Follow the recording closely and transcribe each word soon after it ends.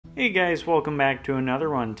Hey guys, welcome back to another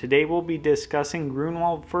one. Today we'll be discussing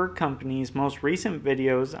Grunwald Fur Company's most recent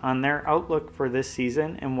videos on their outlook for this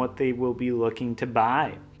season and what they will be looking to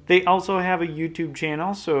buy. They also have a YouTube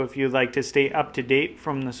channel, so if you'd like to stay up to date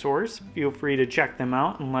from the source, feel free to check them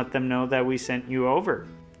out and let them know that we sent you over.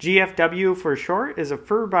 GFW for short is a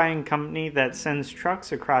fur buying company that sends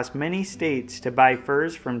trucks across many states to buy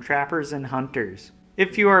furs from trappers and hunters.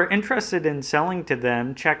 If you are interested in selling to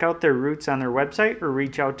them, check out their routes on their website or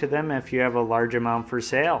reach out to them if you have a large amount for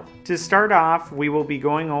sale. To start off, we will be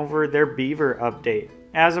going over their beaver update.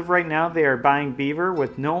 As of right now, they are buying beaver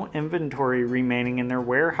with no inventory remaining in their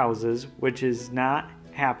warehouses, which has not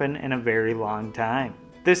happened in a very long time.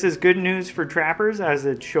 This is good news for trappers as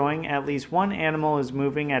it's showing at least one animal is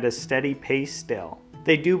moving at a steady pace still.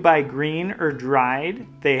 They do buy green or dried.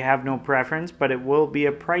 They have no preference, but it will be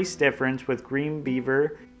a price difference with green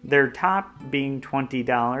beaver, their top being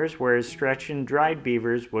 $20, whereas stretched and dried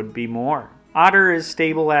beavers would be more. Otter is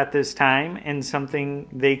stable at this time and something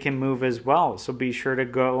they can move as well, so be sure to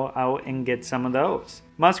go out and get some of those.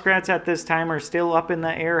 Muskrats at this time are still up in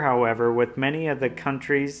the air, however, with many of the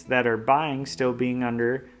countries that are buying still being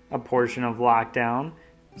under a portion of lockdown,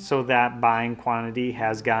 so that buying quantity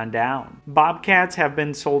has gone down. Bobcats have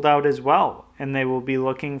been sold out as well, and they will be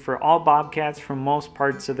looking for all bobcats from most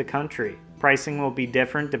parts of the country. Pricing will be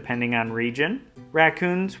different depending on region.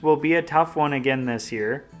 Raccoons will be a tough one again this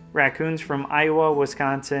year. Raccoons from Iowa,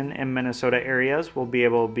 Wisconsin, and Minnesota areas will be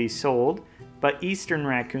able to be sold, but eastern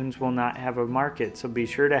raccoons will not have a market, so be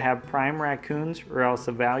sure to have prime raccoons or else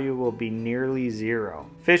the value will be nearly zero.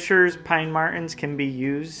 Fishers, pine martens can be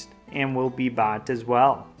used and will be bought as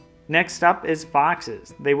well. Next up is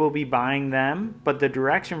foxes. They will be buying them, but the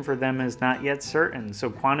direction for them is not yet certain, so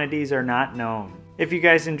quantities are not known. If you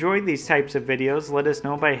guys enjoyed these types of videos, let us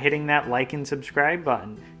know by hitting that like and subscribe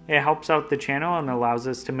button. It helps out the channel and allows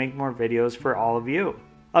us to make more videos for all of you.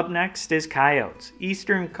 Up next is coyotes.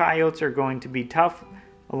 Eastern coyotes are going to be tough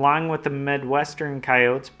along with the Midwestern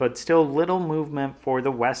coyotes, but still little movement for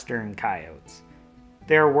the Western coyotes.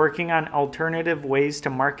 They are working on alternative ways to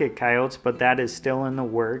market coyotes, but that is still in the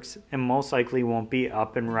works and most likely won't be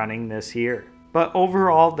up and running this year. But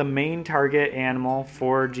overall, the main target animal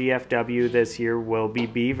for GFW this year will be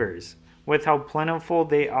beavers, with how plentiful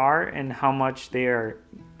they are and how much they are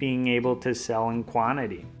being able to sell in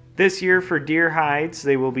quantity. This year for deer hides,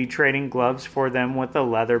 they will be trading gloves for them with a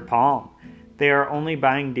leather palm. They are only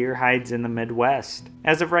buying deer hides in the Midwest.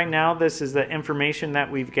 As of right now, this is the information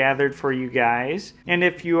that we've gathered for you guys. And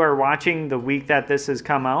if you are watching the week that this has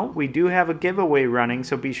come out, we do have a giveaway running,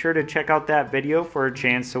 so be sure to check out that video for a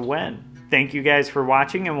chance to win. Thank you guys for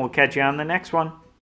watching, and we'll catch you on the next one.